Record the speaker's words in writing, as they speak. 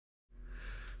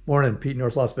Morning, Pete,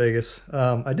 North Las Vegas.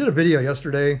 I did a video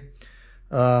yesterday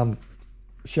showing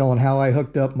how I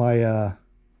hooked up my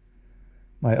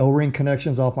my O-ring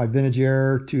connections off my vintage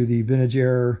air to the vintage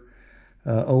air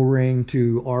O-ring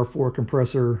to R4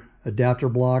 compressor adapter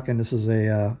block, and this is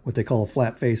a what they call a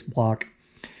flat face block.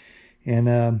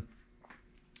 And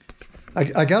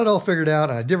I got it all figured out,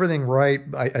 and I did everything right.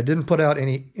 I didn't put out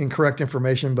any incorrect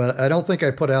information, but I don't think I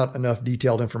put out enough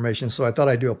detailed information, so I thought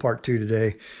I'd do a part 2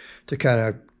 today to kind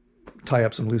of tie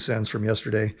up some loose ends from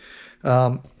yesterday.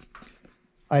 I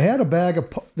had a bag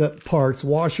of parts,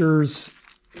 washers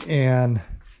and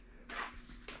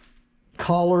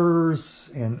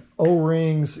collars and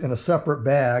O-rings in a separate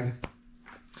bag.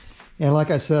 And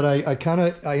like I said,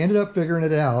 I ended up figuring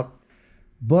it out,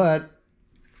 but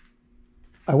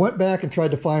I went back and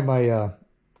tried to find my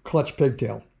clutch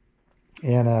pigtail,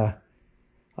 and I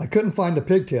couldn't find the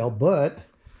pigtail, but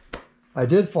I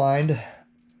did find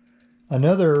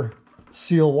another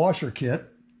seal washer kit,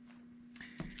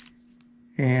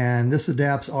 and this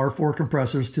adapts R4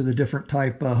 compressors to the different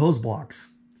type hose blocks.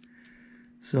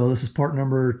 So this is part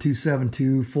number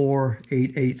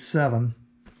 2724887,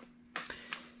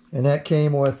 and that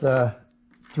came with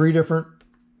 3 different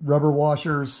rubber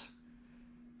washers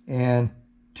and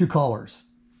 2 collars.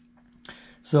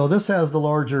 So this has the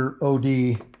larger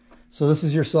OD, so this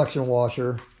is your suction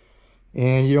washer,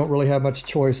 and you don't really have much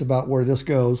choice about where this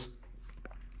goes.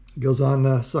 It goes on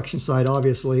the suction side,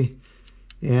 obviously,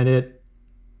 and it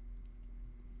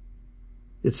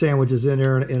sandwiches in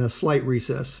there in a slight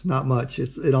recess, not much.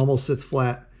 It almost sits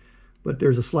flat, but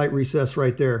there's a slight recess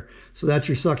right there. So that's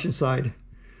your suction side.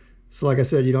 So like I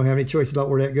said, you don't have any choice about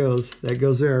where that goes. That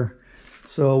goes there.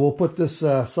 So we'll put this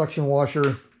suction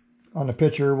washer on the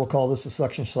picture. We'll call this the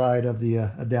suction side of the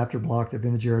adapter block, the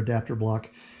vintage air adapter block.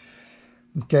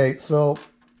 Okay, so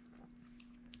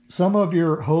some of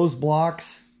your hose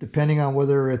blocks, depending on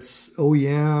whether it's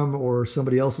OEM or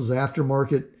somebody else's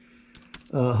aftermarket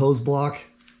hose block,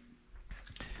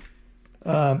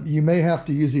 you may have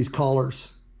to use these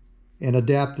collars and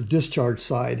adapt the discharge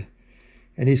side.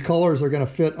 And these collars are going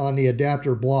to fit on the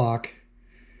adapter block.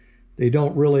 They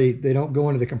don't go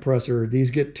into the compressor.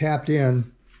 These get tapped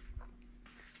in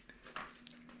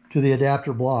to the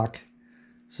adapter block.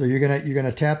 So you're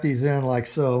gonna tap these in like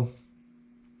so,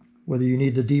 whether you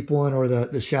need the deep one or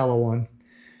the shallow one.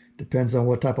 Depends on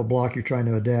what type of block you're trying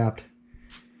to adapt.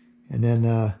 And then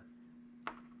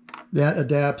that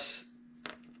adapts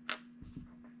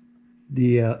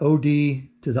the OD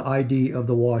to the ID of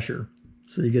the washer.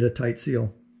 So you get a tight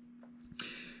seal.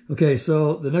 Okay,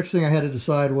 so the next thing I had to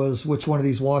decide was which one of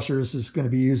these washers is going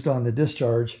to be used on the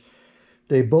discharge.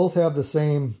 They both have the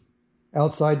same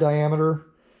outside diameter.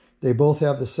 They both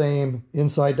have the same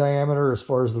inside diameter as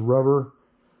far as the rubber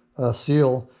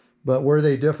seal, but where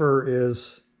they differ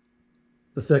is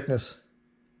the thickness.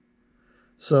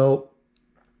 So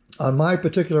on my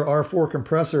particular R4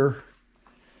 compressor,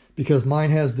 because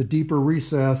mine has the deeper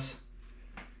recess,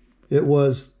 it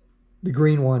was the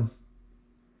green one,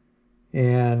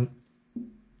 and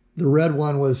the red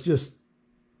one was just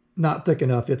not thick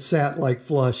enough. It sat like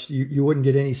flush. You wouldn't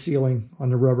get any sealing on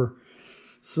the rubber.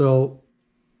 So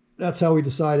that's how we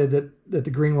decided that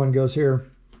the green one goes here.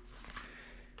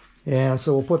 And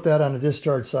so we'll put that on the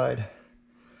discharge side.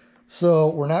 So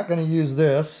we're not going to use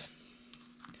this.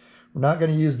 We're not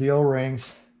going to use the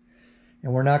O-rings,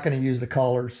 and we're not going to use the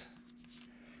collars.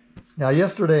 Now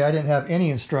yesterday I didn't have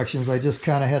any instructions. I just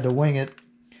kind of had to wing it.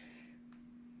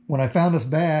 When I found this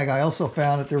bag, I also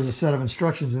found that there was a set of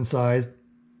instructions inside,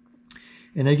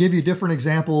 and they give you different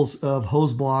examples of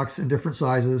hose blocks in different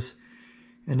sizes,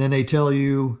 and then they tell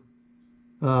you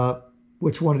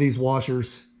which one of these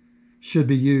washers should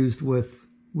be used with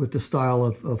the style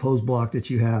of hose block that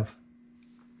you have.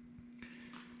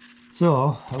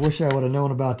 So I wish I would have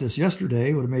known about this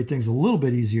yesterday. It would have made things a little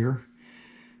bit easier.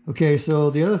 Okay, so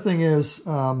the other thing is,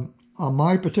 on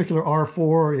my particular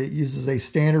R4, it uses a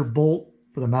standard bolt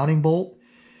for the mounting bolt,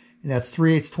 and that's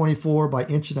 3/8 24 by 1.5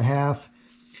 inches.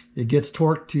 It gets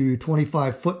torqued to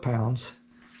 25 foot-pounds,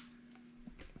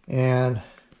 and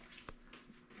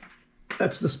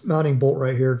that's this mounting bolt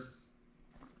right here.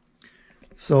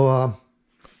 So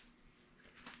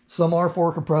some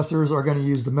R4 compressors are going to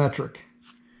use the metric,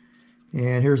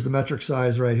 and here's the metric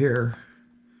size right here,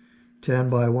 10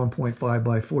 by 1.5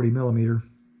 by 40 millimeter.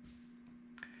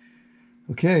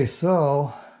 Okay,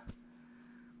 so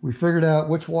we figured out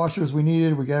which washers we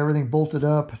needed. We got everything bolted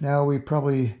up. Now we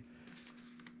probably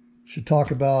should talk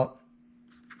about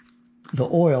the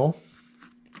oil.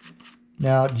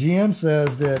 Now GM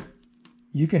says that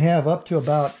you can have up to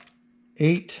about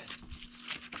 8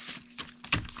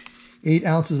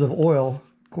 ounces of oil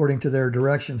according to their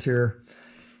directions here.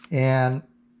 And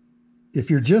if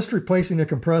you're just replacing the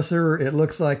compressor, it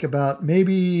looks like about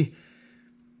maybe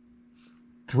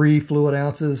 3 fluid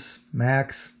ounces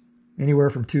max, anywhere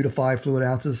from 2 to 5 fluid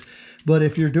ounces. But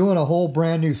if you're doing a whole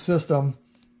brand new system,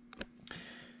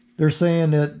 they're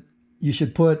saying that you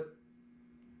should put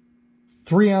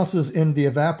 3 ounces in the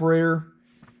evaporator,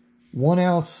 1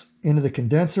 ounce into the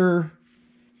condenser,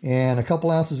 and a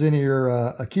couple ounces into your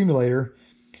accumulator.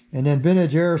 And then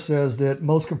Vintage Air says that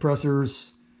most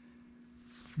compressors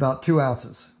about 2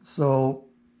 ounces. So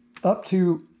up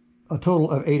to a total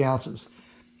of 8 ounces.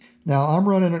 Now I'm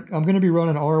going to be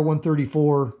running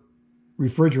R134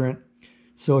 refrigerant.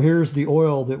 So here's the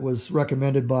oil that was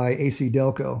recommended by AC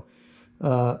Delco.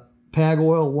 PAG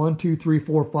oil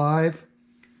 12345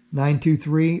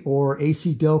 923 or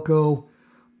AC Delco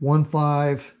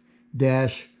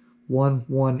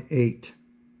 15-118.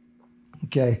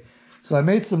 Okay, so I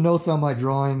made some notes on my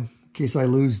drawing in case I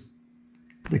lose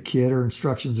the kit or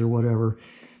instructions or whatever.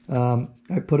 I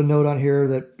put a note on here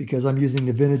that because I'm using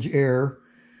the Vintage Air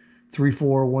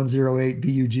 34108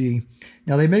 VUG.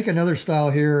 Now they make another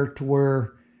style here to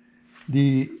where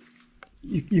you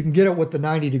can get it with the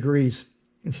 90 degrees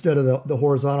instead of the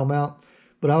horizontal mount,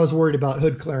 but I was worried about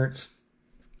hood clearance,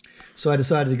 so I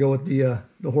decided to go with the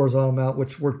horizontal mount,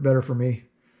 which worked better for me.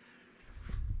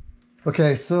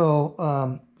 Okay, so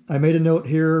I made a note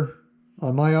here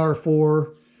on my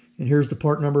R4, and here's the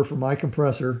part number for my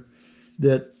compressor,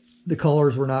 that the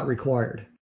colors were not required.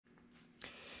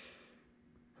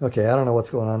 Okay, I don't know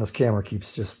what's going on. This camera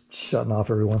keeps just shutting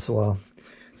off every once in a while.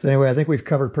 So anyway, I think we've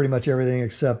covered pretty much everything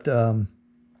except I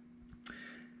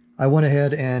went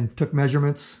ahead and took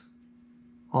measurements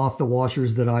off the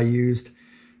washers that I used.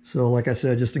 So like I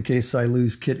said, just in case I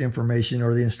lose kit information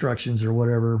or the instructions or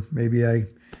whatever, maybe I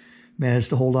managed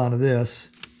to hold on to this.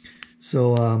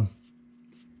 So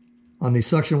on the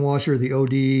suction washer, the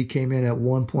OD came in at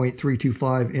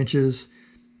 1.325 inches,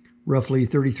 roughly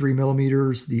 33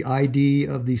 millimeters. The ID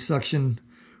of the suction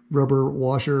rubber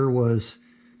washer was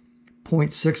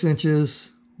 0.6 inches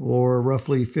or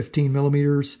roughly 15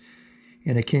 millimeters.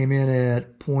 And it came in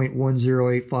at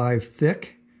 0.1085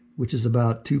 thick, which is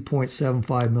about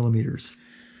 2.75 millimeters.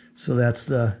 So that's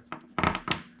the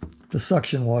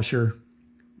suction washer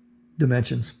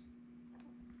dimensions.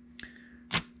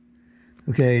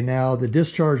 Okay, now the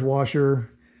discharge washer,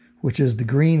 which is the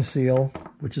green seal,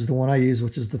 which is the one I use,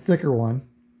 which is the thicker one.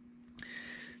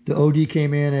 The OD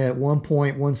came in at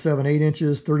 1.178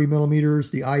 inches, 30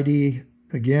 millimeters. The ID,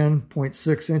 again,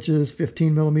 0.6 inches,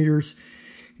 15 millimeters.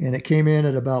 And it came in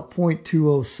at about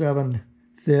 0.207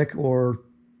 thick or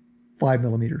 5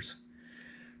 millimeters.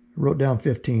 I wrote down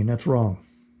 15. That's wrong.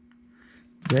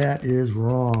 That is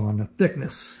wrong on the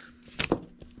thickness.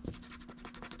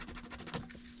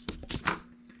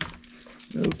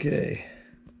 Okay.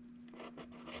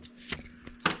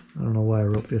 I don't know why I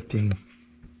wrote 15.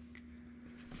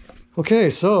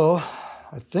 Okay, so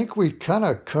I think we kind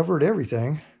of covered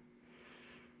everything.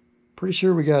 Pretty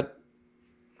sure we got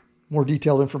more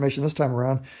detailed information this time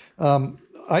around.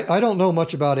 I don't know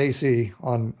much about AC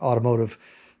on automotive,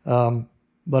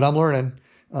 but I'm learning.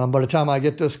 By the time I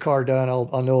get this car done,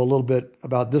 I'll know a little bit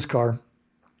about this car.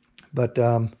 But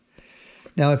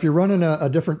now if you're running a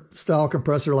different style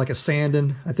compressor like a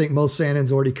Sandin, I think most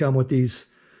Sandins already come with these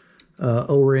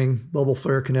O-ring bubble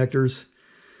flare connectors.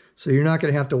 So you're not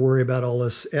going to have to worry about all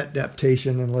this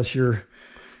adaptation unless you're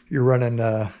running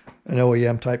an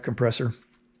OEM type compressor.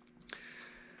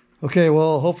 Okay,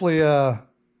 well, hopefully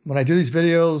when I do these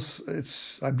videos,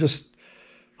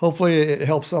 hopefully it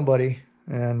helps somebody,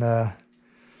 and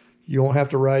you won't have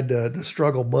to ride the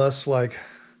struggle bus like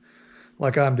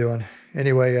I'm doing.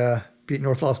 Anyway, Pete,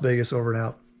 North Las Vegas, over and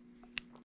out.